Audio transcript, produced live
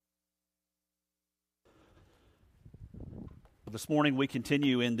This morning we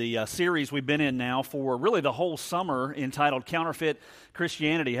continue in the series we've been in now for really the whole summer entitled Counterfeit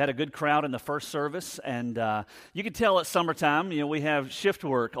Christianity. Had a good crowd in the first service, and you can tell it's summertime. You know, we have shift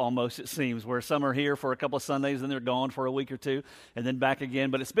work almost, it seems, where some are here for a couple of Sundays and they're gone for a week or two and then back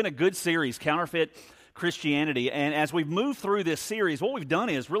again. But it's been a good series, Counterfeit Christianity. And as we've moved through this series, what we've done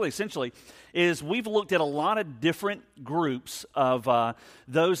is really essentially is we've looked at a lot of different groups of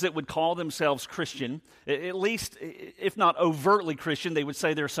those that would call themselves Christian, at least if not overtly Christian, they would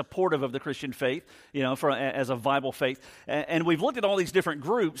say they're supportive of the Christian faith, you know, as a Bible faith. And we've looked at all these different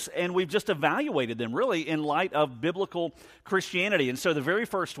groups, and we've just evaluated them really in light of biblical Christianity. And so the very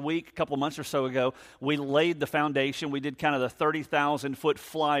first week, a couple of months or so ago, we laid the foundation. We did kind of the 30,000-foot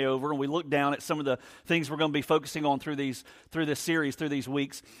flyover, and we looked down at some of the things we're going to be focusing on through this series, through these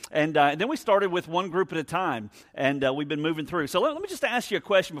weeks. And then we started with one group at a time, and we've been moving through. So let me just ask you a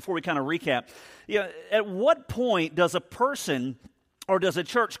question before we kind of recap. You know, at what point does a person or does a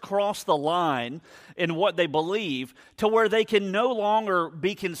church cross the line in what they believe to where they can no longer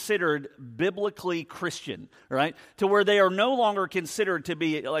be considered biblically Christian, right? To where they are no longer considered to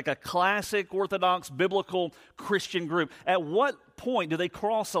be like a classic Orthodox biblical Christian group? At what point do they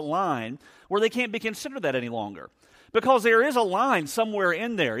cross a line where they can't be considered that any longer? Because there is a line somewhere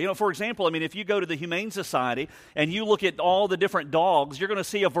in there. You know, for example, I mean, if you go to the Humane Society and you look at all the different dogs, you're going to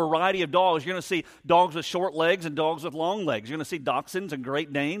see a variety of dogs. You're going to see dogs with short legs and dogs with long legs. You're going to see Dachshunds and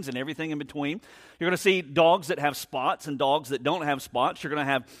Great Danes and everything in between. You're going to see dogs that have spots and dogs that don't have spots. You're going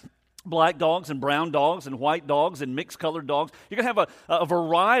to have black dogs and brown dogs and white dogs and mixed colored dogs. You're going to have a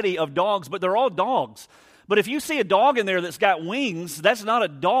variety of dogs, but they're all dogs. But if you see a dog in there that's got wings, that's not a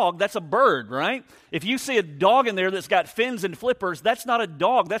dog, that's a bird, right? If you see a dog in there that's got fins and flippers, that's not a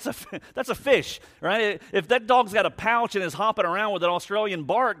dog, that's a fish, right? If that dog's got a pouch and is hopping around with an Australian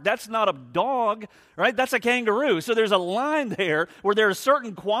bark, that's not a dog, right? That's a kangaroo. So there's a line there where there are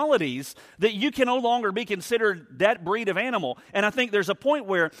certain qualities that you can no longer be considered that breed of animal. And I think there's a point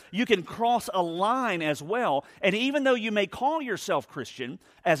where you can cross a line as well. And even though you may call yourself Christian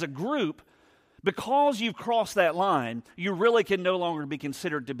as a group, because you've crossed that line, you really can no longer be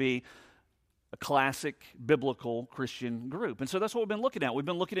considered to be a classic biblical Christian group. And so that's what we've been looking at. We've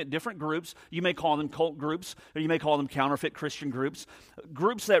been looking at different groups. You may call them cult groups, or you may call them counterfeit Christian groups.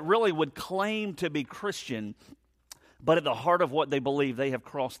 Groups that really would claim to be Christian, but at the heart of what they believe, they have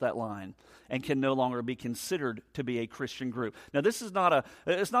crossed that line and can no longer be considered to be a Christian group. Now, this is not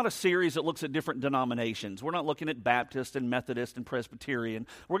a series that looks at different denominations. We're not looking at Baptist and Methodist and Presbyterian.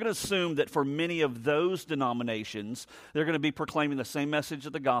 We're going to assume that for many of those denominations, they're going to be proclaiming the same message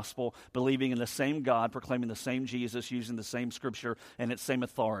of the gospel, believing in the same God, proclaiming the same Jesus, using the same scripture and its same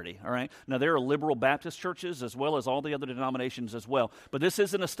authority, all right? Now, there are liberal Baptist churches as well as all the other denominations as well, but this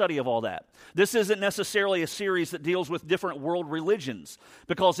isn't a study of all that. This isn't necessarily a series that deals with different world religions,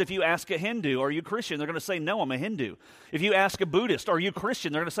 because if you ask a Hindu, are you Christian? They're going to say, no, I'm a Hindu. If you ask a Buddhist, are you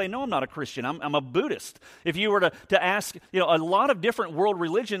Christian? They're going to say, no, I'm not a Christian. I'm a Buddhist. If you were to ask, you know, a lot of different world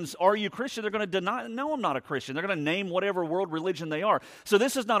religions, are you Christian? They're going to deny, no, I'm not a Christian. They're going to name whatever world religion they are. So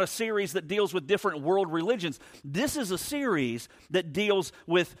this is not a series that deals with different world religions. This is a series that deals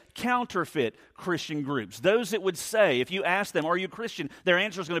with counterfeit Christian groups. Those that would say, if you ask them, are you Christian? Their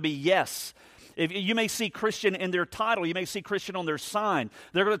answer is going to be yes. If you may see Christian in their title, you may see Christian on their sign.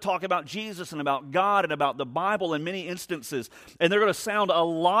 They're going to talk about Jesus and about God and about the Bible in many instances. And they're going to sound a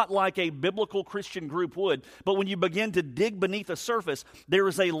lot like a biblical Christian group would. But when you begin to dig beneath the surface, there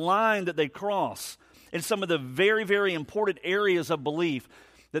is a line that they cross in some of the very, very important areas of belief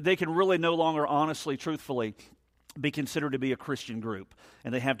that they can really no longer honestly, truthfully be considered to be a Christian group,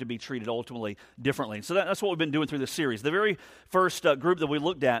 and they have to be treated ultimately differently. So that's what we've been doing through this series. The very first group that we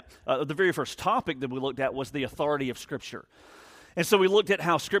looked at, the very first topic that we looked at was the authority of Scripture. And so we looked at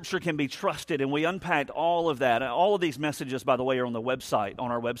how Scripture can be trusted, and we unpacked all of that. All of these messages, by the way, are on our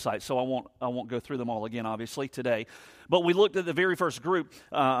website, so I won't go through them all again, obviously, today. But we looked at the very first group,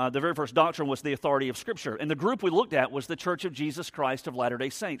 the very first doctrine was the authority of Scripture. And the group we looked at was the Church of Jesus Christ of Latter-day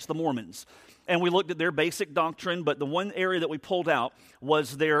Saints, the Mormons. And we looked at their basic doctrine, but the one area that we pulled out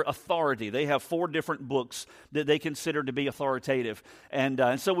was their authority. They have 4 different books that they consider to be authoritative. And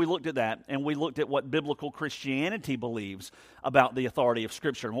so we looked at that, and we looked at what biblical Christianity believes about the authority of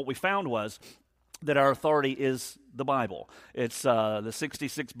Scripture. And what we found was that our authority is the Bible. It's the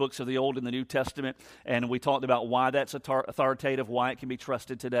 66 books of the Old and the New Testament, and we talked about why that's authoritative, why it can be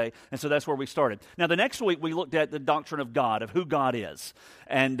trusted today, and so that's where we started. Now, the next week, we looked at the doctrine of God, of who God is,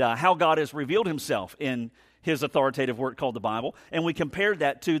 and how God has revealed himself in his authoritative work called the Bible, and we compared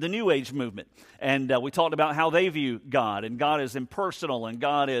that to the New Age movement. And we talked about how they view God, and God is impersonal, and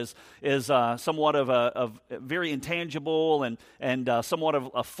God is somewhat of very intangible and somewhat of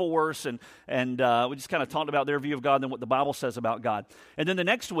a force, and we just kind of talked about their view of God and what the Bible says about God. And then the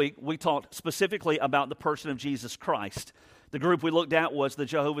next week, we talked specifically about the person of Jesus Christ. The group we looked at was the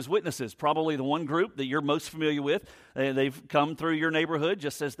Jehovah's Witnesses, probably the one group that you're most familiar with. They've come through your neighborhood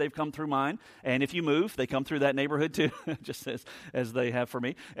just as they've come through mine. And if you move, they come through that neighborhood too, just as they have for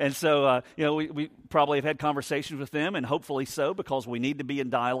me. And so, we probably have had conversations with them, and hopefully so, because we need to be in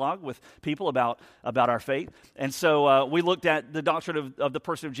dialogue with people about our faith. And so we looked at the doctrine of the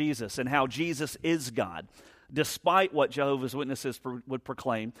person of Jesus and how Jesus is God, despite what Jehovah's Witnesses would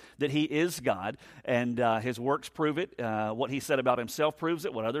proclaim, that he is God, and his works prove it. What he said about himself proves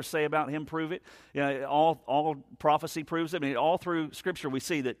it. What others say about him prove it. All prophecy proves it. I mean, all through Scripture we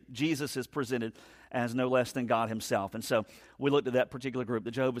see that Jesus is presented as no less than God himself. And so we looked at that particular group,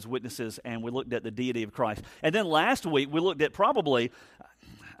 the Jehovah's Witnesses, and we looked at the deity of Christ. And then last week we looked at probably,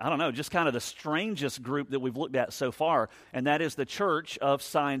 I don't know, just kind of the strangest group that we've looked at so far, and that is the Church of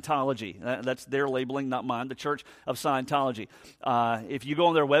Scientology. That's their labeling, not mine, the Church of Scientology. If you go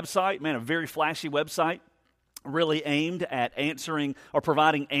on their website, man, a very flashy website, really aimed at answering or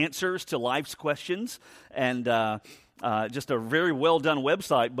providing answers to life's questions, and just a very well-done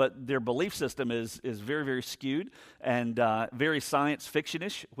website, but their belief system is very, very skewed and very science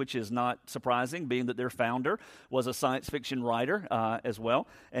fiction-ish, which is not surprising, being that their founder was a science fiction writer as well.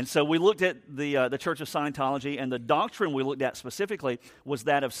 And so we looked at the Church of Scientology, and the doctrine we looked at specifically was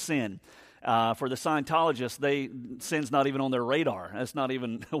that of sin. For the Scientologists, sin's not even on their radar. That's not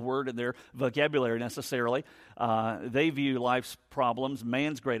even a word in their vocabulary necessarily. They view life's problems,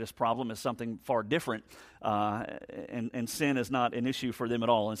 man's greatest problem, as something far different, and sin is not an issue for them at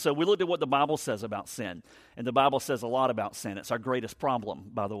all. And so we looked at what the Bible says about sin, and the Bible says a lot about sin. It's our greatest problem,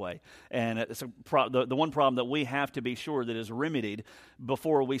 by the way, and it's the one problem that we have to be sure that is remedied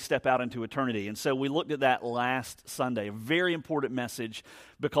before we step out into eternity. And so we looked at that last Sunday, a very important message,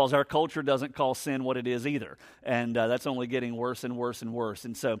 because our culture doesn't call sin what it is either, and that's only getting worse and worse and worse.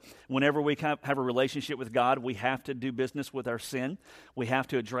 And so whenever we have a relationship with God, we have to do business with our sin. We have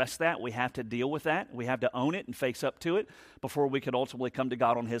to address that. We have to deal with that. We have to own it and face up to it before we could ultimately come to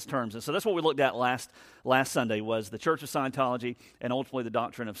God on his terms. And so that's what we looked at last Sunday, was the Church of Scientology and ultimately the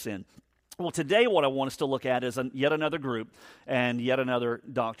doctrine of sin. Well, today what I want us to look at is yet another group and yet another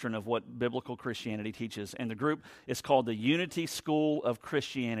doctrine of what biblical Christianity teaches. And the group is called the Unity School of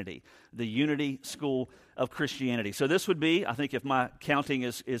Christianity. The Unity School of Christianity. So this would be, I think if my counting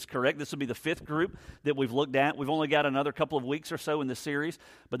is correct, this would be the fifth group that we've looked at. We've only got another couple of weeks or so in this series,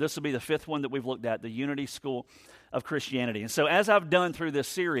 but this will be the fifth one that we've looked at, the Unity School of Christianity. And so as I've done through this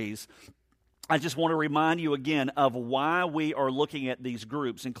series, I just want to remind you again of why we are looking at these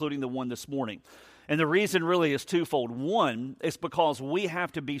groups, including the one this morning. And the reason really is twofold. One, is because we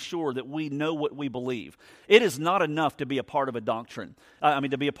have to be sure that we know what we believe. It is not enough to be a part of a doctrine.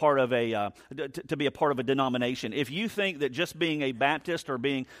 To be a part of a denomination. If you think that just being a Baptist or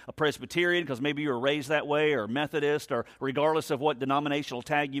being a Presbyterian, because maybe you were raised that way, or Methodist, or regardless of what denominational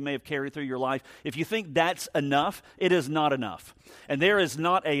tag you may have carried through your life, if you think that's enough, it is not enough. And there is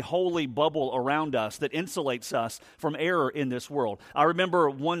not a holy bubble around us that insulates us from error in this world. I remember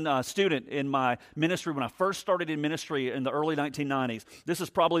one student in my ministry, when I first started in ministry in the early 1990s, this is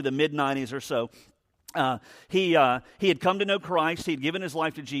probably the mid-90s or so, he had come to know Christ, he had given his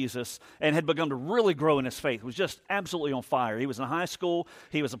life to Jesus, and had begun to really grow in his faith. Was just absolutely on fire. He was in high school,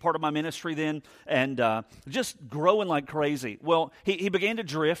 he was a part of my ministry then, and just growing like crazy. Well, he began to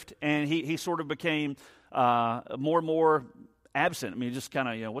drift, and he sort of became more and more absent. I mean, just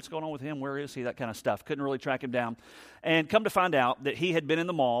kind of, what's going on with him? Where is he? That kind of stuff. Couldn't really track him down. And come to find out that he had been in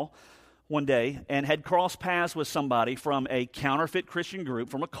the mall one day and had crossed paths with somebody from a counterfeit Christian group,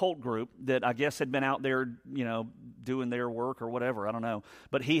 from a cult group that I guess had been out there, doing their work or whatever, I don't know.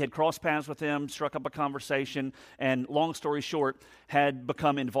 But he had crossed paths with them, struck up a conversation, and long story short, had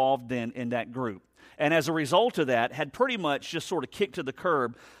become involved then in that group. And as a result of that, had pretty much just sort of kicked to the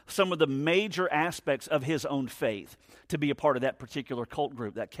curb some of the major aspects of his own faith to be a part of that particular cult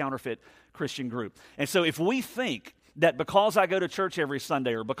group, that counterfeit Christian group. And so if we think that because I go to church every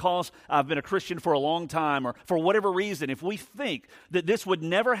Sunday, or because I've been a Christian for a long time, or for whatever reason, if we think that this would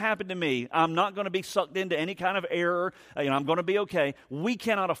never happen to me, I'm not going to be sucked into any kind of error, I'm going to be okay, we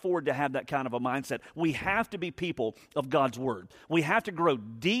cannot afford to have that kind of a mindset. We have to be people of God's Word. We have to grow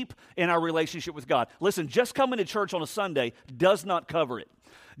deep in our relationship with God. Listen, just coming to church on a Sunday does not cover it.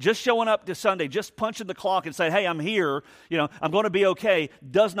 Just showing up to Sunday, just punching the clock and saying, hey, I'm here, I'm going to be okay,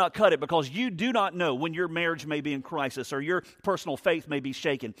 does not cut it, because you do not know when your marriage may be in crisis or your personal faith may be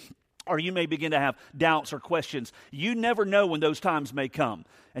shaken, or you may begin to have doubts or questions. You never know when those times may come.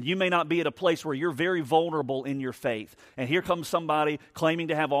 And you may not be at a place where you're very vulnerable in your faith. And here comes somebody claiming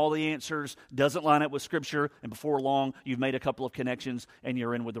to have all the answers, doesn't line up with Scripture, and before long, you've made a couple of connections and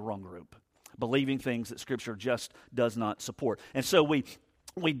you're in with the wrong group, believing things that Scripture just does not support. And so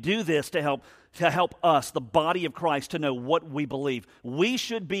we do this to help us, the body of Christ, to know what we believe. We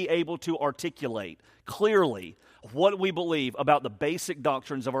should be able to articulate clearly what we believe about the basic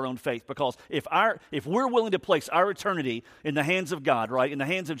doctrines of our own faith, because if we're willing to place our eternity in the hands of God, right, in the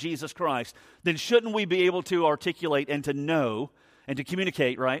hands of Jesus Christ, then shouldn't we be able to articulate and to know and to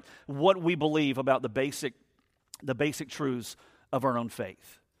communicate, right, what we believe about the basic truths of our own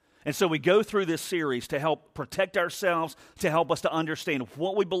faith? And so we go through this series to help protect ourselves, to help us to understand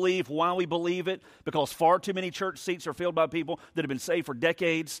what we believe, why we believe it, because far too many church seats are filled by people that have been saved for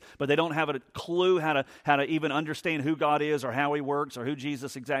decades, but they don't have a clue how to even understand who God is or how He works or who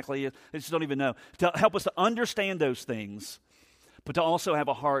Jesus exactly is. They just don't even know. To help us to understand those things, but to also have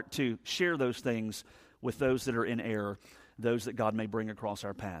a heart to share those things with those that are in error, those that God may bring across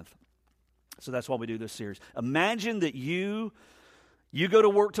our path. So that's why we do this series. Imagine that you go to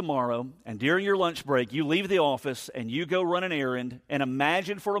work tomorrow, and during your lunch break, you leave the office, and you go run an errand, and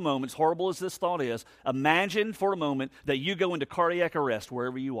imagine for a moment, as horrible as this thought is, imagine for a moment that you go into cardiac arrest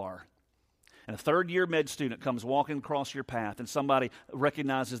wherever you are. And a third-year med student comes walking across your path, and somebody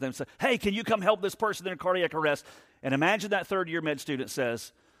recognizes them and says, hey, can you come help this person in cardiac arrest? And imagine that third-year med student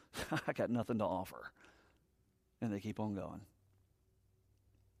says, I got nothing to offer. And they keep on going.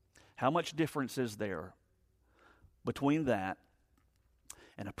 How much difference is there between that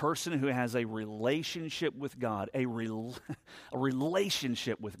and a person who has a relationship with God, a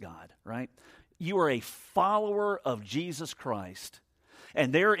relationship with God, right? You are a follower of Jesus Christ.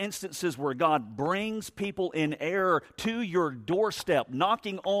 And there are instances where God brings people in error to your doorstep,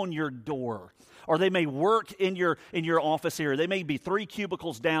 knocking on your door. Or they may work in your office here. They may be 3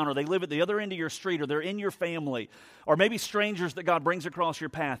 cubicles down, or they live at the other end of your street, or they're in your family. Or maybe strangers that God brings across your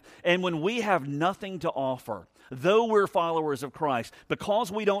path. And when we have nothing to offer, though we're followers of Christ,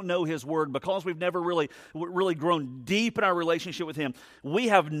 because we don't know His Word, because we've never really grown deep in our relationship with Him, we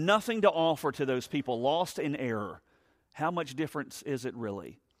have nothing to offer to those people lost in error. How much difference is it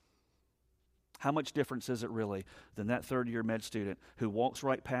really? How much difference is it really than that third-year med student who walks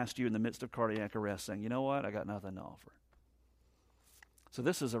right past you in the midst of cardiac arrest saying, you know what, I got nothing to offer. So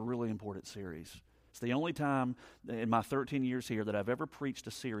this is a really important series. It's the only time in my 13 years here that I've ever preached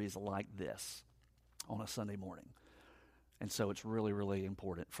a series like this on a Sunday morning. And so it's really, really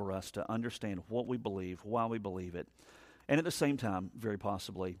important for us to understand what we believe, why we believe it, and at the same time, very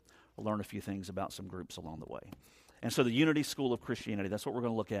possibly, learn a few things about some groups along the way. And so the Unity School of Christianity, that's what we're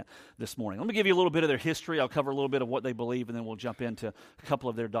going to look at this morning. Let me give you a little bit of their history. I'll cover a little bit of what they believe, and then we'll jump into a couple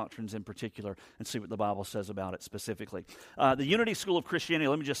of their doctrines in particular and see what the Bible says about it specifically. The Unity School of Christianity,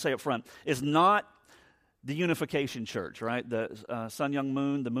 let me just say up front, is not the Unification Church, right? The Sun Young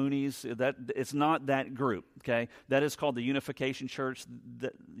Moon, the Moonies, it's not that group, okay? That is called the Unification Church.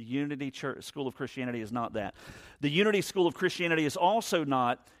 The Unity Church School of Christianity is not that. The Unity School of Christianity is also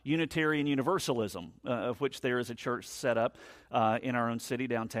not Unitarian Universalism, of which there is a church set up in our own city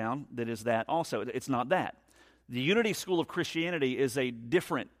downtown that is that also. It's not that. The Unity School of Christianity is a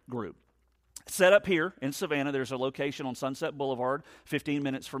different group. Set up here in Savannah. There's a location on Sunset Boulevard, 15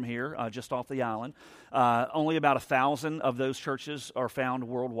 minutes from here, just off the island. Only about 1,000 of those churches are found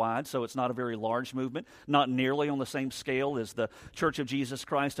worldwide, so it's not a very large movement, not nearly on the same scale as the Church of Jesus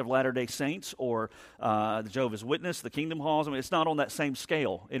Christ of Latter-day Saints or the Jehovah's Witness, the Kingdom Halls. I mean, it's not on that same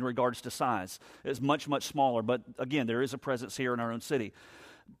scale in regards to size. It's much, much smaller, but again, there is a presence here in our own city.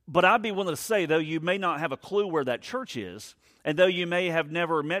 But I'd be willing to say, though you may not have a clue where that church is, and though you may have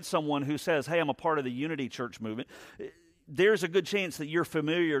never met someone who says, hey, I'm a part of the Unity Church movement, there's a good chance that you're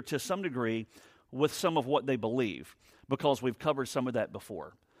familiar to some degree with some of what they believe, because we've covered some of that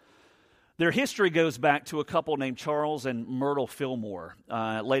before. Their history goes back to a couple named Charles and Myrtle Fillmore,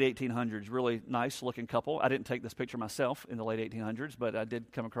 late 1800s. Really nice-looking couple. I didn't take this picture myself in the late 1800s, but I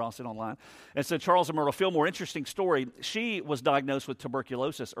did come across it online. And so Charles and Myrtle Fillmore, interesting story. She was diagnosed with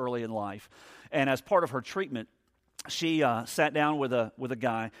tuberculosis early in life, and as part of her treatment, she sat down with a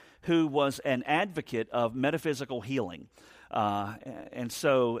guy who was an advocate of metaphysical healing. And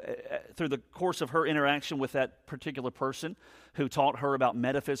so through the course of her interaction with that particular person, who taught her about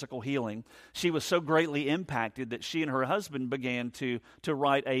metaphysical healing. She was so greatly impacted that she and her husband began to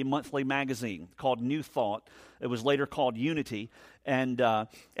write a monthly magazine called New Thought. It was later called Unity. And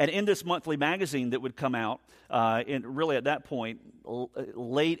in this monthly magazine that would come out, really at that point,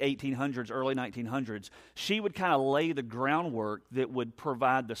 late 1800s, early 1900s, she would kind of lay the groundwork that would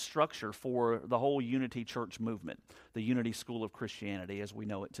provide the structure for the whole Unity Church movement, the Unity School of Christianity as we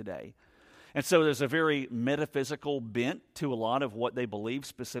know it today. And so there's a very metaphysical bent to a lot of what they believe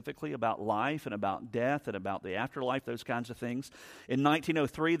specifically about life and about death and about the afterlife, those kinds of things. In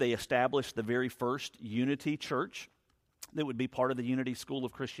 1903, they established the very first Unity Church that would be part of the Unity School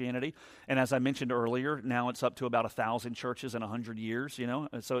of Christianity. And as I mentioned earlier, now it's up to about 1,000 churches in 100 years,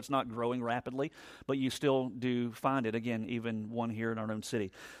 so it's not growing rapidly, but you still do find it, again, even one here in our own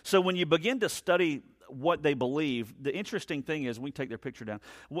city. So when you begin to study what they believe, the interesting thing is, we take their picture down,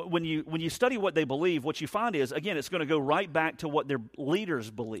 when you study what they believe, what you find is, again, it's going to go right back to what their leaders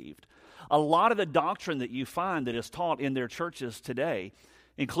believed. A lot of the doctrine that you find that is taught in their churches today,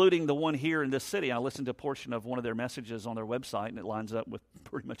 including the one here in this city. I listened to a portion of one of their messages on their website, and it lines up with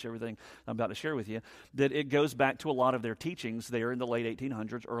pretty much everything I'm about to share with you, that it goes back to a lot of their teachings there in the late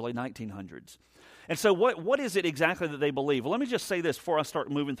 1800s, early 1900s. And so what is it exactly that they believe? Well, let me just say this before I start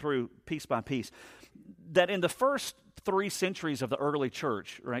moving through piece by piece, that in the first 3 centuries of the early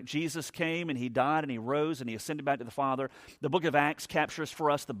church, right, Jesus came and he died and he rose and he ascended back to the Father. The book of Acts captures for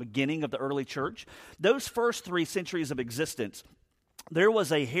us the beginning of the early church. Those first 3 centuries of existence, there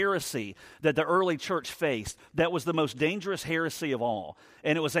was a heresy that the early church faced that was the most dangerous heresy of all,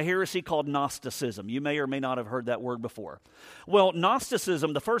 and it was a heresy called Gnosticism. You may or may not have heard that word before. Well,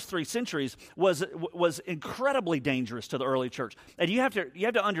 Gnosticism, the first 3 centuries, was incredibly dangerous to the early church. And you have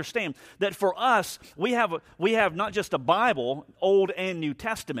to understand that for us, we have not just a Bible, Old and New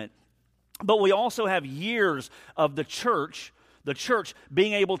Testament, but we also have years of the church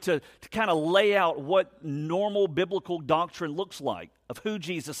being able to kind of lay out what normal biblical doctrine looks like of who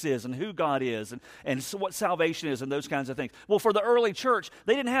Jesus is and who God is and so what salvation is and those kinds of things. Well, for the early church,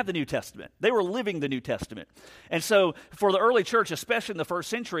 they didn't have the New Testament. They were living the New Testament. And so for the early church, especially in the first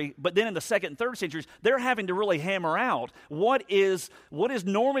century, but then in the second and third centuries, they're having to really hammer out what is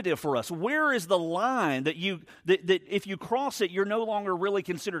normative for us. Where is the line that if you cross it, you're no longer really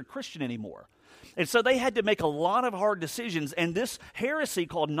considered Christian anymore? And so they had to make a lot of hard decisions, and this heresy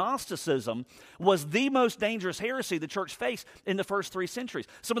called Gnosticism was the most dangerous heresy the church faced in the first 3 centuries.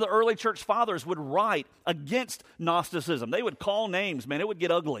 Some of the early church fathers would write against Gnosticism. They would call names, man, it would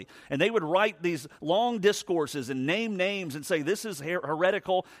get ugly. And they would write these long discourses and name names and say, this is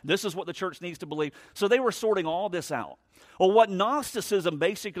heretical, this is what the church needs to believe. So they were sorting all this out. Well, what Gnosticism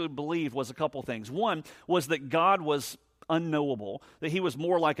basically believed was a couple things. One was that God was unknowable, that he was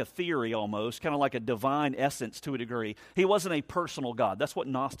more like a theory almost, kind of like a divine essence to a degree. He wasn't a personal God. That's what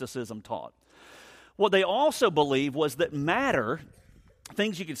Gnosticism taught. What they also believed was that matter,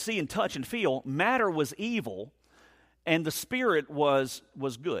 things you could see and touch and feel, matter was evil and the spirit was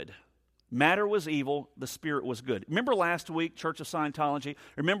good. Matter was evil, the spirit was good. Remember last week, Church of Scientology?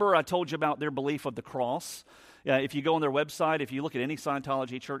 Remember I told you about their belief of the cross? If you go on their website, if you look at any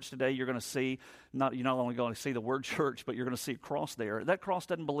Scientology church today, you're going to see, you're not only going to see the word church, but you're going to see a cross there. That cross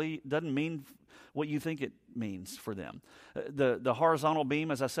doesn't mean what you think it means for them. The horizontal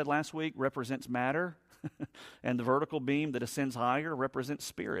beam, as I said last week, represents matter, and the vertical beam that ascends higher represents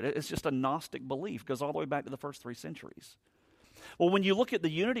spirit. It's just a Gnostic belief, goes all the way back to the first 3 centuries. Well, when you look at the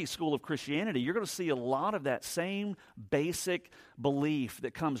Unity School of Christianity, you're going to see a lot of that same basic belief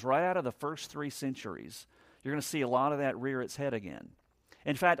that comes right out of the first 3 centuries. You're going to see a lot of that rear its head again.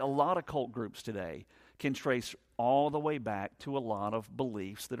 In fact, a lot of cult groups today can trace all the way back to a lot of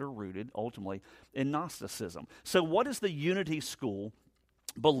beliefs that are rooted ultimately in Gnosticism. So what does the Unity School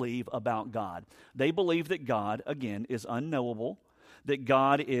believe about God? They believe that God, again, is unknowable, that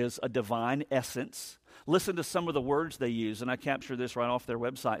God is a divine essence. Listen to some of the words they use, and I capture this right off their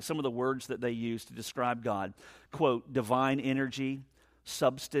website. Some of the words that they use to describe God. Quote, divine energy,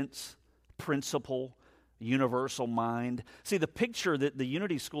 substance, principle, universal mind. See, the picture that the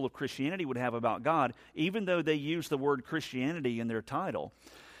Unity School of Christianity would have about God, even though they use the word Christianity in their title,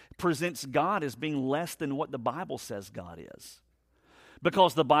 presents God as being less than what the Bible says God is.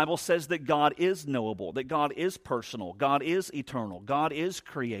 Because the Bible says that God is knowable, that God is personal, God is eternal, God is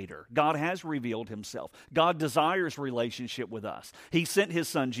creator, God has revealed himself, God desires relationship with us. He sent his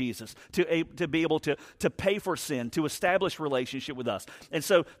son Jesus to be able to pay for sin, to establish relationship with us. And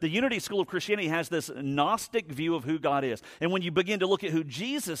so the Unity School of Christianity has this Gnostic view of who God is. And when you begin to look at who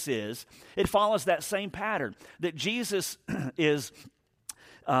Jesus is, it follows that same pattern, that Jesus is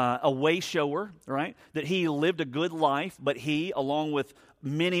a way shower, right? That he lived a good life, but he, along with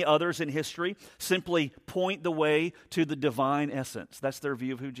many others in history, simply point the way to the divine essence. That's their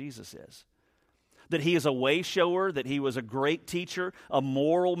view of who Jesus is. That he is a way shower, that he was a great teacher, a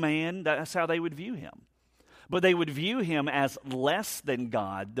moral man. That's how they would view him. But they would view him as less than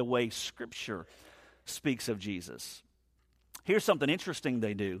God, the way Scripture speaks of Jesus. Here's something interesting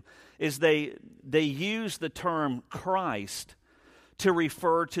they do, is they use the term Christ to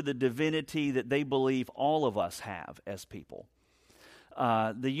refer to the divinity that they believe all of us have as people.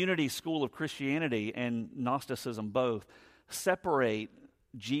 The Unity School of Christianity and Gnosticism both separate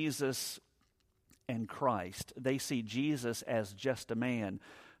Jesus and Christ. They see Jesus as just a man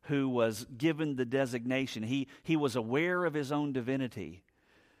who was given the designation. He was aware of his own divinity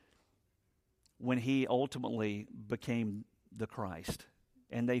when he ultimately became the Christ.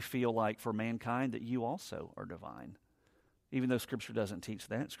 And they feel like for mankind that you also are divine. Even though Scripture doesn't teach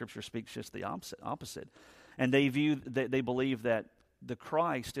that, Scripture speaks just the opposite. And they believe that the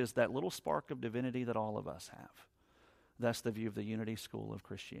Christ is that little spark of divinity that all of us have. That's the view of the Unity School of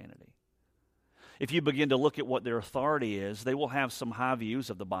Christianity. If you begin to look at what their authority is, they will have some high views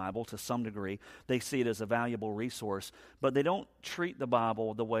of the Bible to some degree. They see it as a valuable resource, but they don't treat the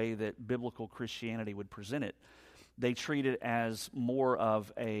Bible the way that biblical Christianity would present it. They treat it as more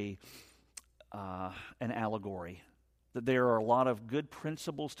of an allegory. That there are a lot of good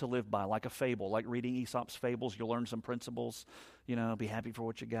principles to live by, like a fable, like reading Aesop's fables. You'll learn some principles. Be happy for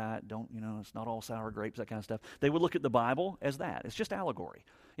what you got. Don't, it's not all sour grapes, that kind of stuff. They would look at the Bible as that. It's just allegory.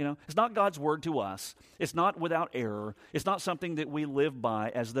 It's not God's word to us. It's not without error. It's not something that we live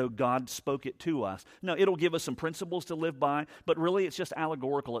by as though God spoke it to us. No, it'll give us some principles to live by, but really it's just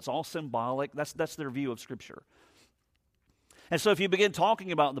allegorical. It's all symbolic. That's their view of Scripture. And so if you begin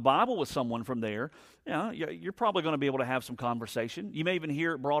talking about the Bible with someone from there, you're probably going to be able to have some conversation. You may even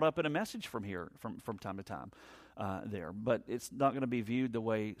hear it brought up in a message from here from time to time there. But it's not going to be viewed the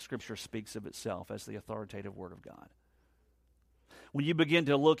way Scripture speaks of itself as the authoritative Word of God. When you begin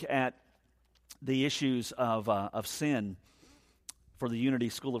to look at the issues of sin for the Unity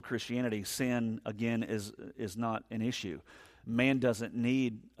School of Christianity, sin, again, is not an issue. Man doesn't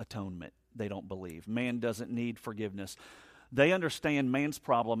need atonement, they don't believe. Man doesn't need forgiveness. They understand man's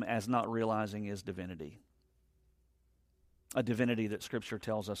problem as not realizing his divinity. A divinity that Scripture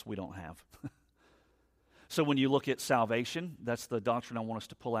tells us we don't have. So when you look at salvation, that's the doctrine I want us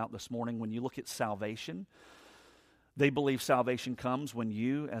to pull out this morning. When you look at salvation, they believe salvation comes when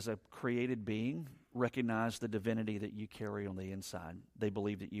you, as a created being, recognize the divinity that you carry on the inside. They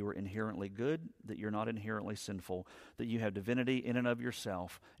believe that you are inherently good, that you're not inherently sinful, that you have divinity in and of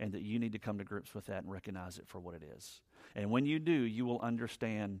yourself, and that you need to come to grips with that and recognize it for what it is. And when you do, you will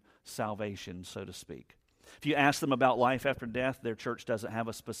understand salvation, so to speak. If you ask them about life after death, their church doesn't have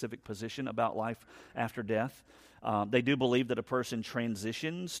a specific position about life after death. They do believe that a person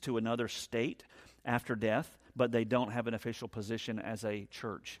transitions to another state after death, but they don't have an official position as a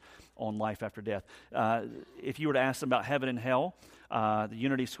church on life after death. If you were to ask them about heaven and hell, the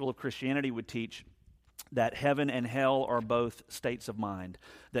Unity School of Christianity would teach that heaven and hell are both states of mind.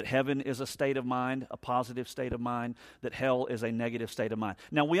 That heaven is a state of mind, a positive state of mind, that hell is a negative state of mind.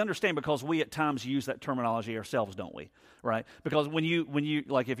 Now, we understand because we at times use that terminology ourselves, don't we? Right? Because when you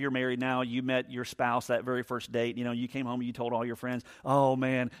like if you're married now, you met your spouse that very first date, you came home and you told all your friends, oh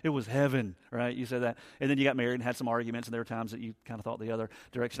man, it was heaven, right? You said that. And then you got married and had some arguments, and there were times that you kind of thought the other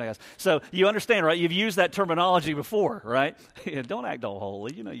direction, I guess. So you understand, right? You've used that terminology before, right? Don't act all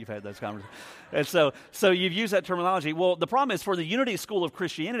holy. You've had those conversations. And so you've used that terminology. Well, the problem is for the Unity School of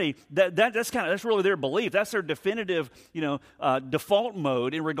Christianity, that's really their belief. That's their definitive, default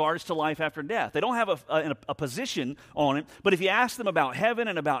mode in regards to life after death. They don't have a position on it. But if you ask them about heaven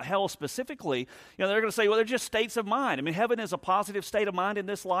and about hell specifically, they're going to say, well, they're just states of mind. I mean, heaven is a positive state of mind in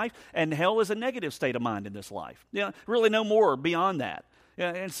this life, and hell is a negative state of mind in this life. Really no more beyond that.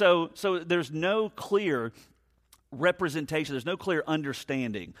 And so there's no clear representation, there's no clear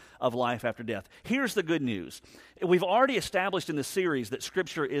understanding of life after death. Here's the good news. We've already established in the series that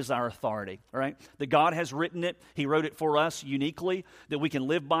Scripture is our authority, all right? That God has written it. He wrote it for us uniquely, that we can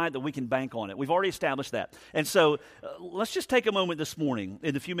live by it, that we can bank on it. We've already established that. And so let's just take a moment this morning,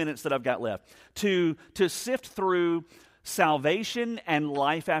 in the few minutes that I've got left, to sift through salvation and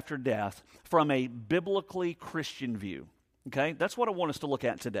life after death from a biblically Christian view. Okay, that's what I want us to look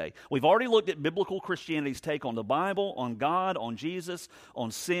at today. We've already looked at biblical Christianity's take on the Bible, on God, on Jesus,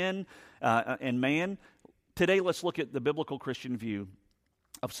 on sin, and man. Today, let's look at the biblical Christian view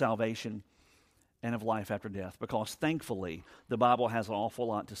of salvation and of life after death, because thankfully, the Bible has an awful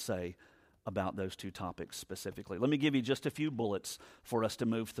lot to say about those two topics specifically. Let me give you just a few bullets for us to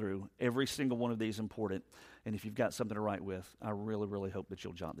move through. Every single one of these important. And if you've got something to write with, I really, really hope that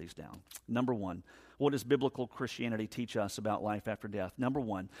you'll jot these down. Number one, what does biblical Christianity teach us about life after death? Number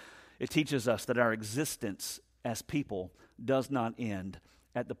one, it teaches us that our existence as people does not end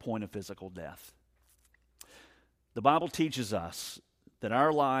at the point of physical death. The Bible teaches us that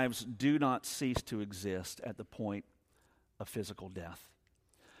our lives do not cease to exist at the point of physical death.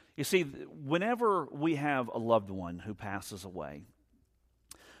 You see, whenever we have a loved one who passes away,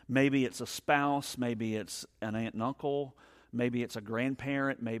 maybe it's a spouse, maybe it's an aunt and uncle, maybe it's a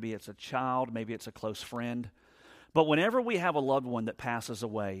grandparent, maybe it's a child, maybe it's a close friend. But whenever we have a loved one that passes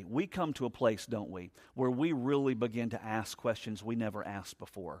away, we come to a place, don't we, where we really begin to ask questions we never asked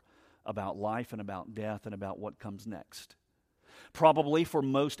before about life and about death and about what comes next. Probably for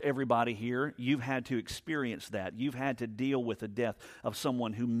most everybody here, you've had to experience that. You've had to deal with the death of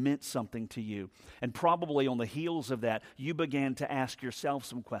someone who meant something to you. And probably on the heels of that, you began to ask yourself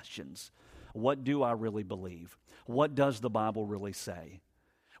some questions. What do I really believe? What does the Bible really say?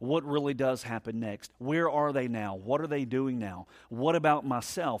 What really does happen next? Where are they now? What are they doing now? What about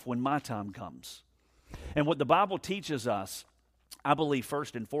myself when my time comes? And what the Bible teaches us, I believe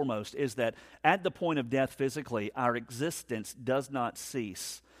first and foremost, is that at the point of death physically, our existence does not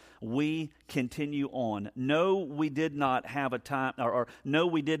cease. We continue on. No, we did not have a time, or no,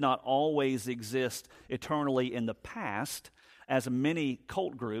 we did not always exist eternally in the past, as many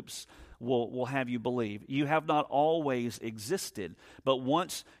cult groups will have you believe. You have not always existed, but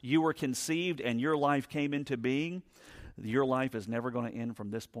once you were conceived and your life came into being, your life is never going to end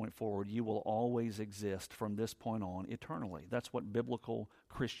from this point forward. You will always exist from this point on eternally. That's what biblical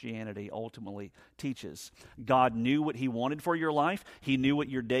Christianity ultimately teaches. God knew what He wanted for your life. He knew what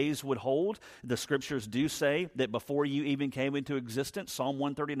your days would hold. The Scriptures do say that before you even came into existence, Psalm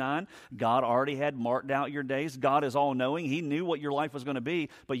 139, God already had marked out your days. God is all-knowing. He knew what your life was going to be,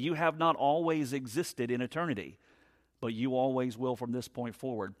 but you have not always existed in eternity. But you always will from this point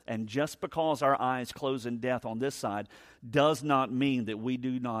forward. And just because our eyes close in death on this side does not mean that we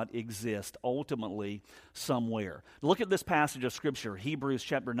do not exist ultimately somewhere. Look at this passage of Scripture, Hebrews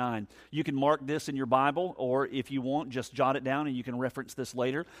chapter 9. You can mark this in your Bible, or if you want, just jot it down and you can reference this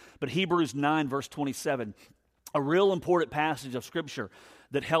later. But Hebrews 9, verse 27, a real important passage of Scripture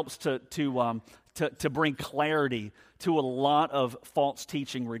that helps to bring clarity to a lot of false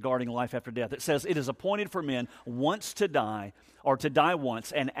teaching regarding life after death. It says, "It is appointed for men once to die, or to die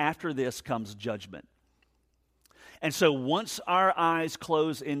once, and after this comes judgment." And so once our eyes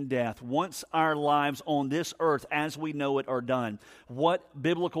close in death, once our lives on this earth as we know it are done, what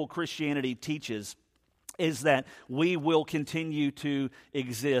biblical Christianity teaches is that we will continue to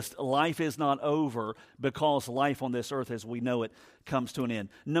exist. Life is not over because life on this earth as we know it comes to an end.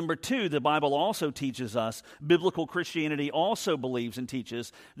 Number two, the Bible also teaches us, biblical Christianity also believes and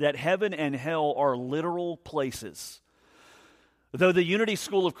teaches that heaven and hell are literal places. Though the Unity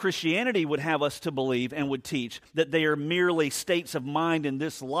School of Christianity would have us to believe and would teach that they are merely states of mind in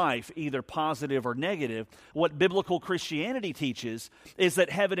this life, either positive or negative, what biblical Christianity teaches is that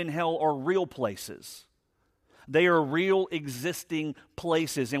heaven and hell are real places. They are real existing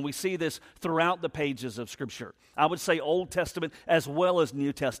places, and we see this throughout the pages of Scripture. I would say Old Testament as well as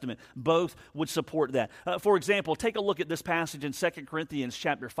New Testament. Both would support that. For example, take a look at this passage in 2 Corinthians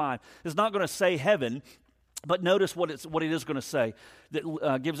chapter 5. It's not going to say heaven, but notice what it is going to say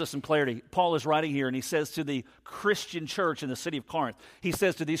that gives us some clarity. Paul is writing here, and he says to the Christian church in the city of Corinth, he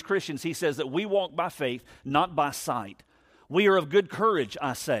says to these Christians, he says that we walk by faith, not by sight. We are of good courage,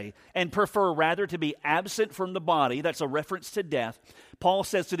 I say, and prefer rather to be absent from the body. That's a reference to death. Paul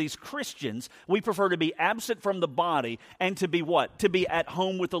says to these Christians, we prefer to be absent from the body and to be what? To be at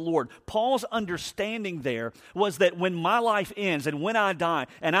home with the Lord. Paul's understanding there was that when my life ends and when I die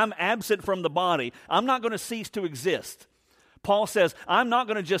and I'm absent from the body, I'm not going to cease to exist. Paul says, I'm not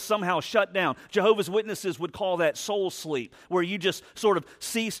going to just somehow shut down. Jehovah's Witnesses would call that soul sleep, where you just sort of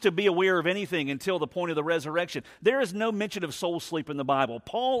cease to be aware of anything until the point of the resurrection. There is no mention of soul sleep in the Bible.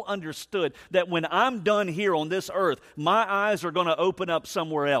 Paul understood that when I'm done here on this earth, my eyes are going to open up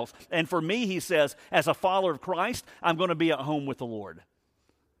somewhere else. And for me, he says, as a follower of Christ, I'm going to be at home with the Lord.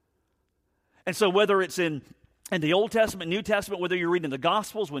 And so whether it's in the Old Testament, New Testament, whether you're reading the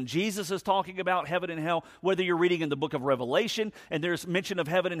Gospels when Jesus is talking about heaven and hell, whether you're reading in the book of Revelation and there's mention of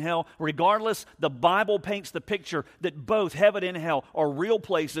heaven and hell, regardless, the Bible paints the picture that both heaven and hell are real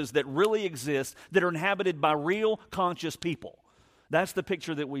places that really exist, that are inhabited by real conscious people. That's the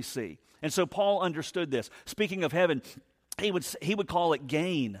picture that we see. And so Paul understood this. Speaking of heaven, he would call it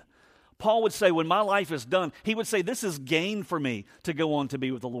gain. Paul would say, when my life is done, he would say, this is gain for me to go on to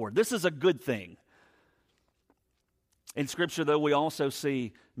be with the Lord. This is a good thing. In Scripture, though, we also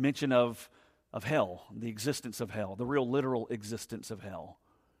see mention of hell, the existence of hell, the real literal existence of hell.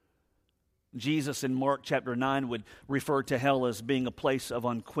 Jesus in Mark chapter 9 would refer to hell as being a place of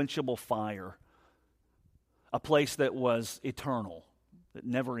unquenchable fire, a place that was eternal, that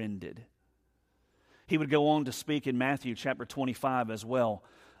never ended. He would go on to speak in Matthew chapter 25 as well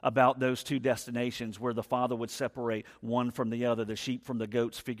about those two destinations where the Father would separate one from the other, the sheep from the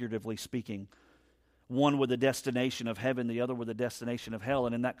goats, figuratively speaking. One with the destination of heaven, the other with the destination of hell.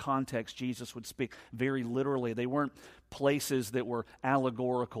 And in that context, Jesus would speak very literally. They weren't places that were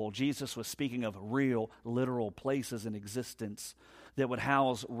allegorical. Jesus was speaking of real, literal places in existence that would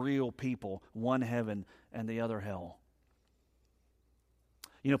house real people, one heaven and the other hell.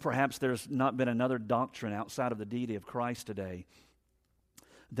 You know, perhaps there's not been another doctrine outside of the deity of Christ today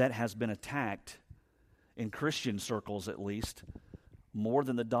that has been attacked, in Christian circles at least, more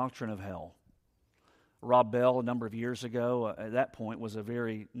than the doctrine of hell. Rob Bell, a number of years ago, at that point, was a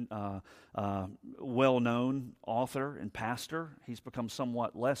very well-known author and pastor. He's become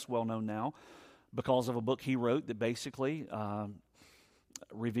somewhat less well-known now because of a book he wrote that basically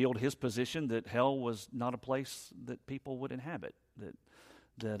revealed his position that hell was not a place that people would inhabit, that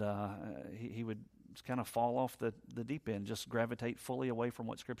he would kind of fall off the deep end, just gravitate fully away from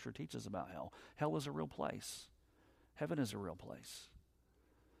what Scripture teaches about hell. Hell is a real place. Heaven is a real place.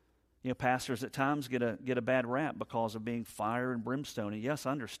 You know, pastors at times get a bad rap because of being fire and brimstone. And yes,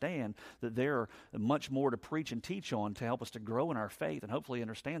 I understand that there are much more to preach and teach on to help us to grow in our faith, and hopefully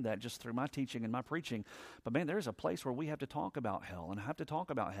understand that just through my teaching and my preaching. But man, there's a place where we have to talk about hell and have to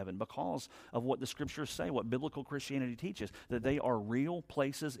talk about heaven because of what the Scriptures say, what biblical Christianity teaches, that they are real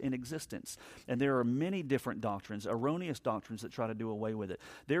places in existence. And there are many different doctrines, erroneous doctrines that try to do away with it.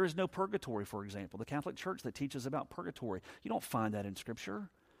 There is no purgatory, for example. The Catholic Church that teaches about purgatory, you don't find that in Scripture.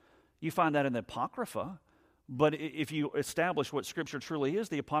 You find that in the Apocrypha, but if you establish what Scripture truly is,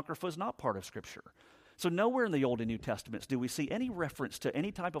 the Apocrypha is not part of Scripture. So nowhere in the Old and New Testaments do we see any reference to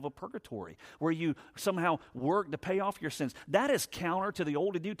any type of a purgatory where you somehow work to pay off your sins. That is counter to the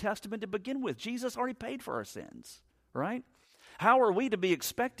Old and New Testament to begin with. Jesus already paid for our sins, right? How are we to be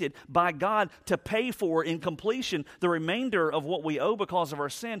expected by God to pay for in completion the remainder of what we owe because of our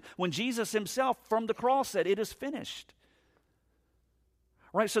sin when Jesus himself from the cross said, "It is finished"?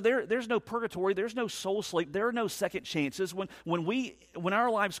 Right, so there's no purgatory, there's no soul sleep, there are no second chances. When our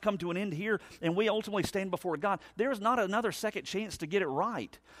lives come to an end here and we ultimately stand before God, there's not another second chance to get it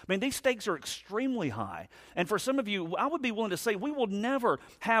right. I mean, these stakes are extremely high. And for some of you, I would be willing to say we will never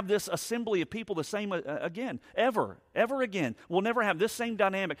have this assembly of people the same again, ever again. We'll never have this same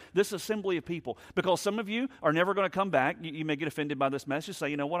dynamic, this assembly of people, because some of you are never going to come back. You may get offended by this message, say,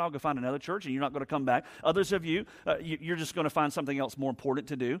 you know what, I'll go find another church, and you're not going to come back. Others of you, you're just going to find something else more important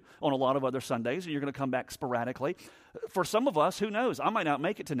to do on a lot of other Sundays, and you're going to come back sporadically. For some of us, who knows? I might not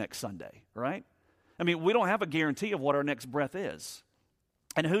make it to next Sunday, right? I mean, we don't have a guarantee of what our next breath is.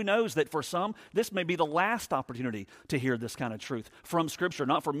 And who knows that for some, this may be the last opportunity to hear this kind of truth from Scripture,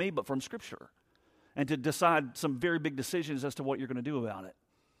 not from me, but from Scripture, and to decide some very big decisions as to what you're going to do about it.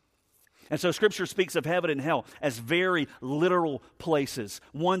 And so Scripture speaks of heaven and hell as very literal places,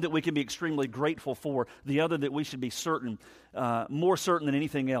 one that we can be extremely grateful for, the other that we should be certain, more certain than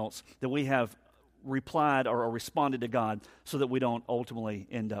anything else, that we have replied or responded to God so that we don't ultimately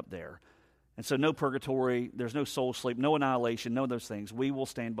end up there. And so no purgatory, there's no soul sleep, no annihilation, none of those things. We will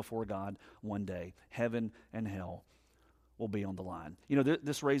stand before God one day. Heaven and hell will be on the line. You know,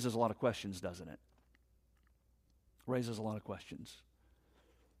 this raises a lot of questions, doesn't it? Raises a lot of questions.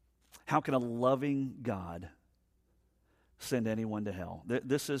 How can a loving God send anyone to hell?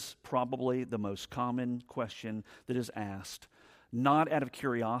 This is probably the most common question that is asked, not out of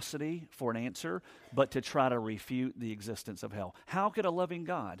curiosity for an answer, but to try to refute the existence of hell. How could a loving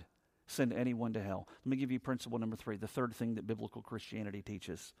God send anyone to hell? Let me give you principle number 3, the third thing that biblical Christianity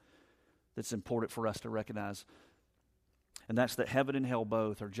teaches that's important for us to recognize, and that's that heaven and hell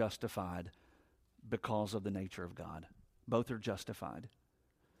both are justified because of the nature of God. Both are justified.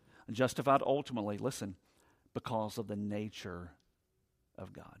 Justified ultimately, listen, because of the nature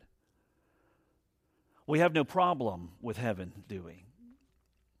of God. We have no problem with heaven, do we?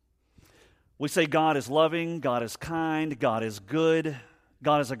 We say God is loving, God is kind, God is good,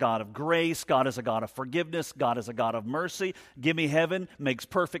 God is a God of grace, God is a God of forgiveness, God is a God of mercy. Give me heaven makes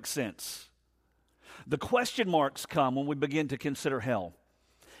perfect sense. The question marks come when we begin to consider hell.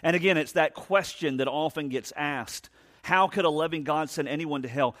 And again, it's that question that often gets asked How could a loving God send anyone to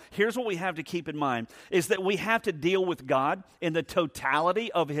hell? Here's what we have to keep in mind, is that we have to deal with God in the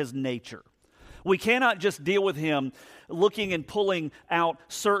totality of his nature. We cannot just deal with him looking and pulling out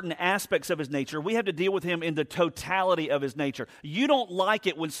certain aspects of his nature. We have to deal with him in the totality of his nature. You don't like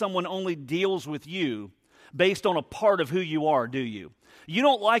it when someone only deals with you based on a part of who you are, do you? You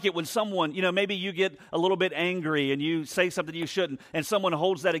don't like it when someone, maybe you get a little bit angry and you say something you shouldn't, and someone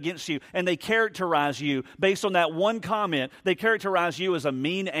holds that against you, and they characterize you based on that one comment. They characterize you as a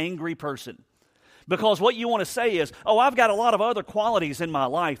mean, angry person. Because what you want to say is, I've got a lot of other qualities in my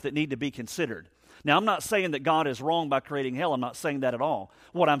life that need to be considered. Now, I'm not saying that God is wrong by creating hell. I'm not saying that at all.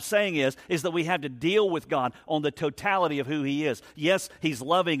 What I'm saying is that we have to deal with God on the totality of who he is. Yes, he's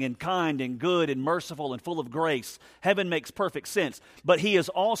loving and kind and good and merciful and full of grace. Heaven makes perfect sense. But he is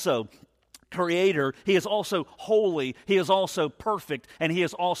also creator. He is also holy. He is also perfect. And he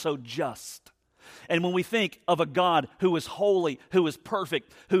is also just. And when we think of a God who is holy, who is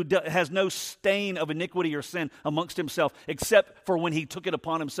perfect, who has no stain of iniquity or sin amongst himself, except for when he took it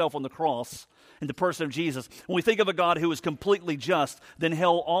upon himself on the cross in the person of Jesus. When we think of a God who is completely just, then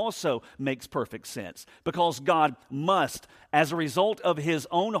hell also makes perfect sense. Because God must, as a result of his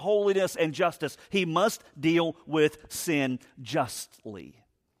own holiness and justice, he must deal with sin justly.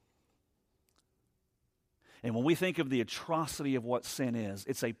 And when we think of the atrocity of what sin is,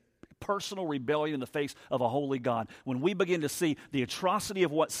 it's a personal rebellion in the face of a holy God. When we begin to see the atrocity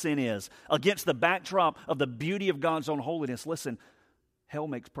of what sin is against the backdrop of the beauty of God's own holiness, listen, hell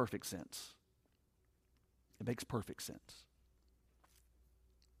makes perfect sense. It makes perfect sense.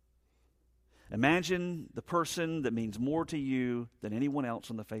 Imagine the person that means more to you than anyone else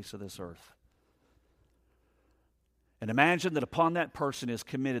on the face of this earth. And imagine that upon that person is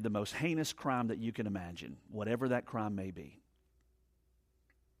committed the most heinous crime that you can imagine, whatever that crime may be.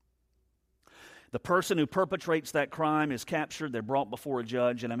 The person who perpetrates that crime is captured, they're brought before a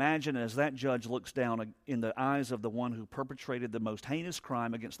judge, and imagine as that judge looks down in the eyes of the one who perpetrated the most heinous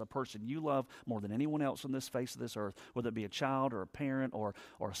crime against the person you love more than anyone else on this face of this earth, whether it be a child or a parent or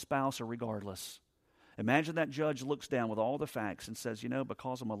a spouse or regardless. Imagine that judge looks down with all the facts and says,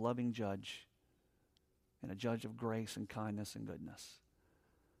 because I'm a loving judge and a judge of grace and kindness and goodness,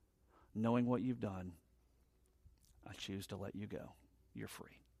 knowing what you've done, I choose to let you go. You're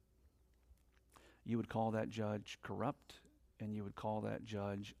free. You would call that judge corrupt, and you would call that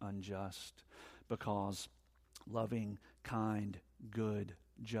judge unjust, because loving, kind, good,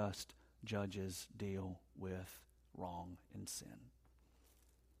 just judges deal with wrong and sin.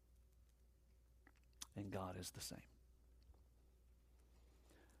 And God is the same.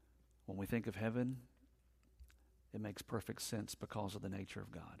 When we think of heaven, it makes perfect sense because of the nature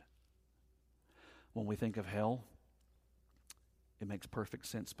of God. When we think of hell, it makes perfect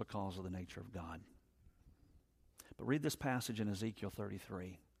sense because of the nature of God. But read this passage in Ezekiel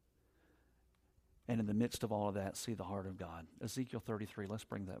 33. And in the midst of all of that, see the heart of God. Ezekiel 33, let's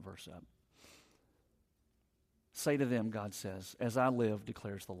bring that verse up. Say to them, God says, as I live,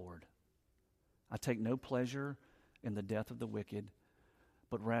 declares the Lord, I take no pleasure in the death of the wicked,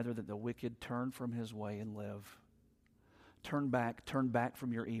 but rather that the wicked turn from his way and live. Turn back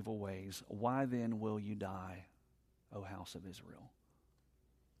from your evil ways. Why then will you die, O house of Israel?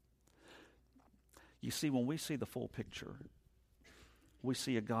 You see, when we see the full picture, we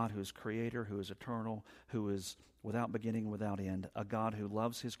see a God who is creator, who is eternal, who is without beginning, without end, a God who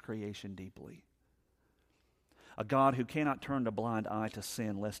loves his creation deeply. A God who cannot turn a blind eye to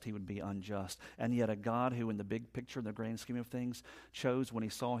sin lest he would be unjust. And yet a God who in the big picture, in the grand scheme of things, chose when he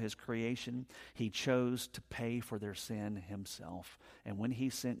saw his creation, he chose to pay for their sin himself. And when he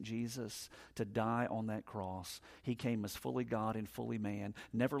sent Jesus to die on that cross, he came as fully God and fully man,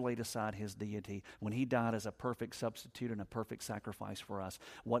 never laid aside his deity. When he died as a perfect substitute and a perfect sacrifice for us,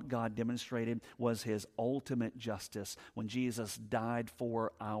 what God demonstrated was his ultimate justice when Jesus died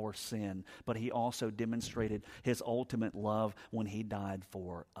for our sin. But he also demonstrated his ultimate love when he died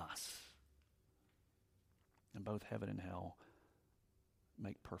for us. And both heaven and hell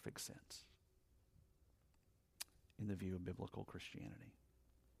make perfect sense in the view of biblical Christianity.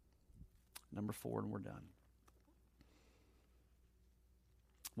 Number 4, and we're done.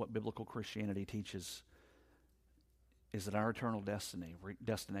 What biblical Christianity teaches is that our eternal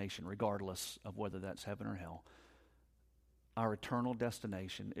destination, regardless of whether that's heaven or hell, our eternal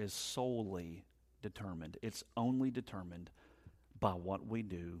destination is solely determined. It's only determined by what we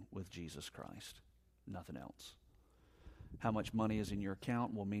do with Jesus Christ. Nothing else. How much money is in your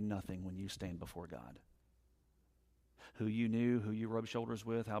account will mean nothing when you stand before God. who you knew, who you rubbed shoulders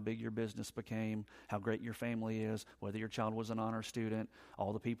with, how big your business became, how great your family is, whether your child was an honor student,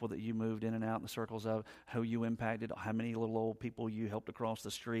 all the people that you moved in and out in the circles of, who you impacted, how many little old people you helped across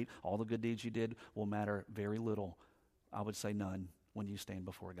the street, all the good deeds you did will matter very little. I would say none when you stand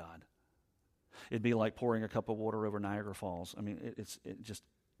before God. It'd be like pouring a cup of water over Niagara Falls. I mean, it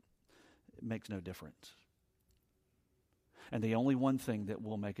makes no difference. And the only one thing that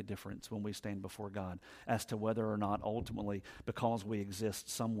will make a difference when we stand before God as to whether or not ultimately, because we exist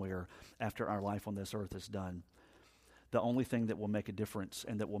somewhere after our life on this earth is done, the only thing that will make a difference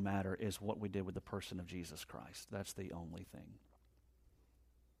and that will matter is what we did with the person of Jesus Christ. That's the only thing.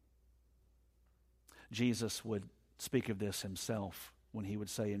 Jesus would speak of this himself when he would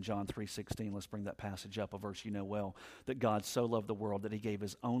say in John 3:16, let's bring that passage up, a verse you know well, that God so loved the world that he gave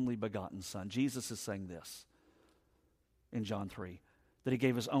his only begotten Son. Jesus is saying this in John 3, that he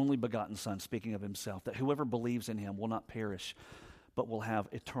gave his only begotten Son, speaking of himself, that whoever believes in him will not perish, but will have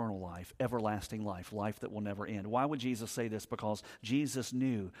eternal life, everlasting life, life that will never end. Why would Jesus say this? Because Jesus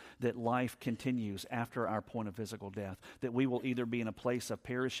knew that life continues after our point of physical death, that we will either be in a place of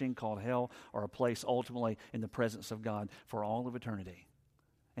perishing called hell or a place ultimately in the presence of God for all of eternity.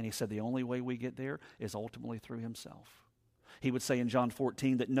 And he said the only way we get there is ultimately through himself. He would say in John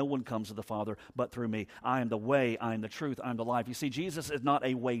 14 that no one comes to the Father but through me. I am the way, I am the truth, I am the life. You see, Jesus is not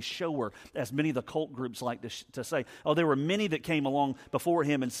a way shower, as many of the cult groups like to say. Oh, there were many that came along before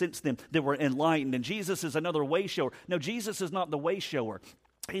him and since them that were enlightened, and Jesus is another way shower. No, Jesus is not the way shower.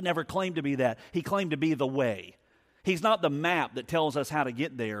 He never claimed to be that. He claimed to be the way. He's not the map that tells us how to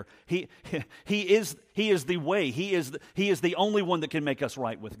get there. He is the way. He is the only one that can make us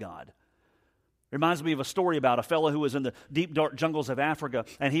right with God. Reminds me of a story about a fellow who was in the deep, dark jungles of Africa,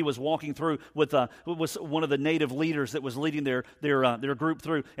 and he was walking through with one of the native leaders that was leading their group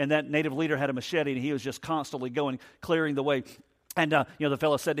through, and that native leader had a machete, and he was just constantly going, clearing the way. And the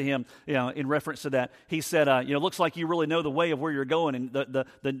fellow said to him, in reference to that, he said, looks like you really know the way of where you're going. And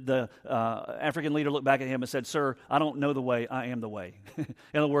the African leader looked back at him and said, "Sir, I don't know the way. I am the way." In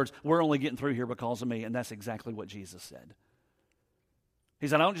other words, we're only getting through here because of me, and that's exactly what Jesus said. He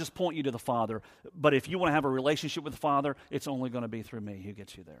said, I don't just point you to the Father, but if you want to have a relationship with the Father, it's only going to be through me who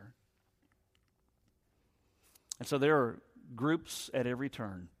gets you there. And so there are groups at every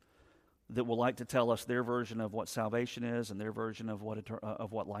turn that will like to tell us their version of what salvation is and their version of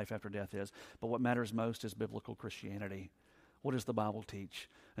what life after death is. But what matters most is biblical Christianity. What does the Bible teach?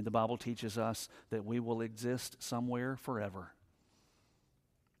 And the Bible teaches us that we will exist somewhere forever.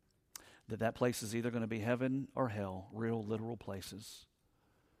 That place is either going to be heaven or hell, real, literal places.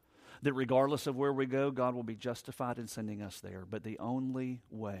 That regardless of where we go, God will be justified in sending us there. But the only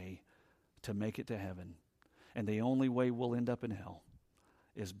way to make it to heaven and the only way we'll end up in hell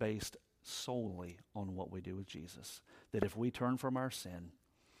is based solely on what we do with Jesus. That if we turn from our sin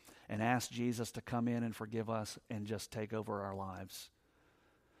and ask Jesus to come in and forgive us and just take over our lives,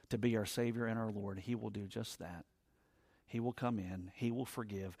 to be our Savior and our Lord, he will do just that. He will come in, he will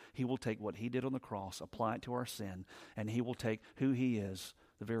forgive, he will take what he did on the cross, apply it to our sin, and he will take who he is,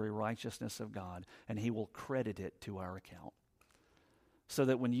 the very righteousness of God, and he will credit it to our account. So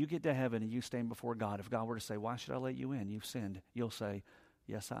that when you get to heaven and you stand before God, if God were to say, why should I let you in? You've sinned. You'll say,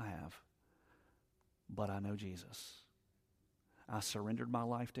 yes, I have. But I know Jesus. I surrendered my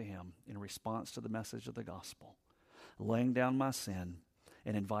life to him in response to the message of the gospel, laying down my sin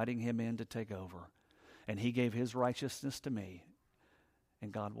and inviting him in to take over. And he gave his righteousness to me.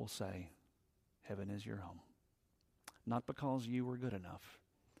 And God will say, heaven is your home. Not because you were good enough,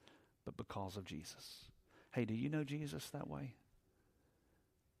 but because of Jesus. Hey, do you know Jesus that way?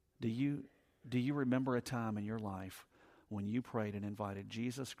 Do you remember a time in your life when you prayed and invited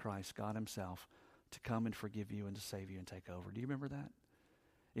Jesus Christ, God himself, to come and forgive you and to save you and take over? Do you remember that?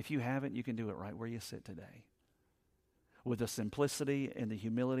 If you haven't, you can do it right where you sit today. With the simplicity and the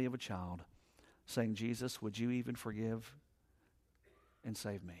humility of a child, saying, Jesus, would you even forgive and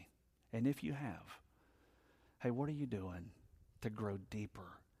save me? And if you have, hey, what are you doing to grow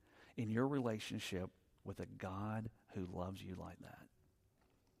deeper in your relationship with a God who loves you like that?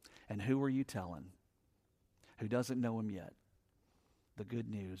 And who are you telling, who doesn't know him yet, the good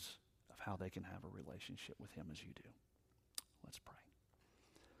news of how they can have a relationship with him as you do? Let's pray.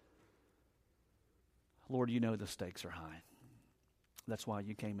 Lord, you know the stakes are high. That's why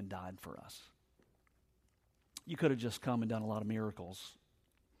you came and died for us. You could have just come and done a lot of miracles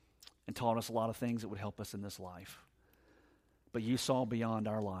and taught us a lot of things that would help us in this life. But you saw beyond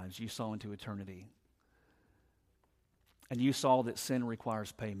our lives. You saw into eternity. And you saw that sin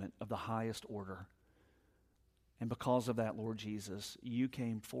requires payment of the highest order. And because of that, Lord Jesus, you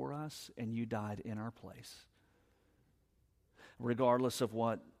came for us and you died in our place. regardless of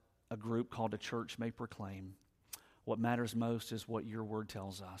what a group called a church may proclaim. What matters most is what your word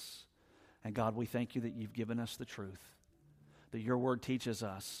tells us. And God, we thank you that you've given us the truth, that your word teaches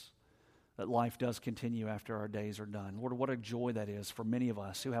us that life does continue after our days are done. Lord, what a joy that is for many of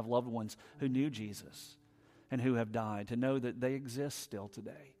us who have loved ones who knew Jesus and who have died, to know that they exist still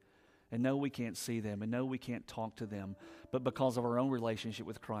today. And know we can't see them, and know we can't talk to them, but because of our own relationship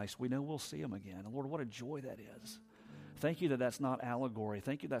with Christ, we know we'll see them again. And Lord, what a joy that is. Thank you that that's not allegory.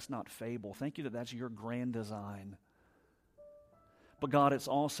 Thank you that's not fable. Thank you that that's your grand design. But God, it's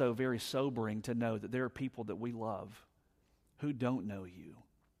also very sobering to know that there are people that we love who don't know you.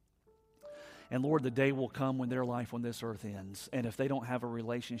 And Lord, the day will come when their life on this earth ends. And if they don't have a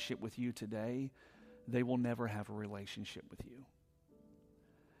relationship with you today, they will never have a relationship with you.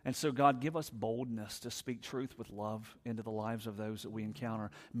 And so, God, give us boldness to speak truth with love into the lives of those that we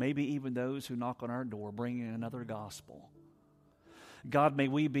encounter, maybe even those who knock on our door, bringing another gospel. God, may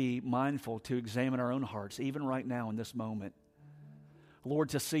we be mindful to examine our own hearts, even right now in this moment. Lord,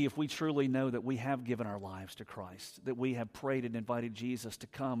 to see if we truly know that we have given our lives to Christ, that we have prayed and invited Jesus to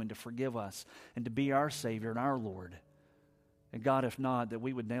come and to forgive us and to be our Savior and our Lord. And God, if not, that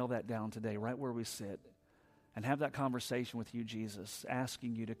we would nail that down today, right where we sit, and have that conversation with you, Jesus,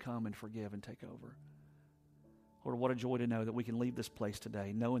 asking you to come and forgive and take over. Lord, what a joy to know that we can leave this place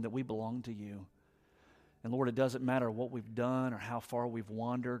today, knowing that we belong to you. And Lord, it doesn't matter what we've done or how far we've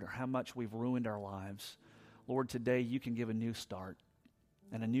wandered or how much we've ruined our lives. Lord, today you can give a new start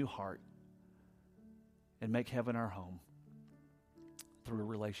and a new heart and make heaven our home through a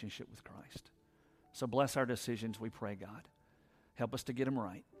relationship with Christ. So bless our decisions, we pray, God. Help us to get them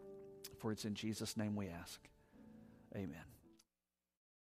right. For it's in Jesus' name we ask. Amen.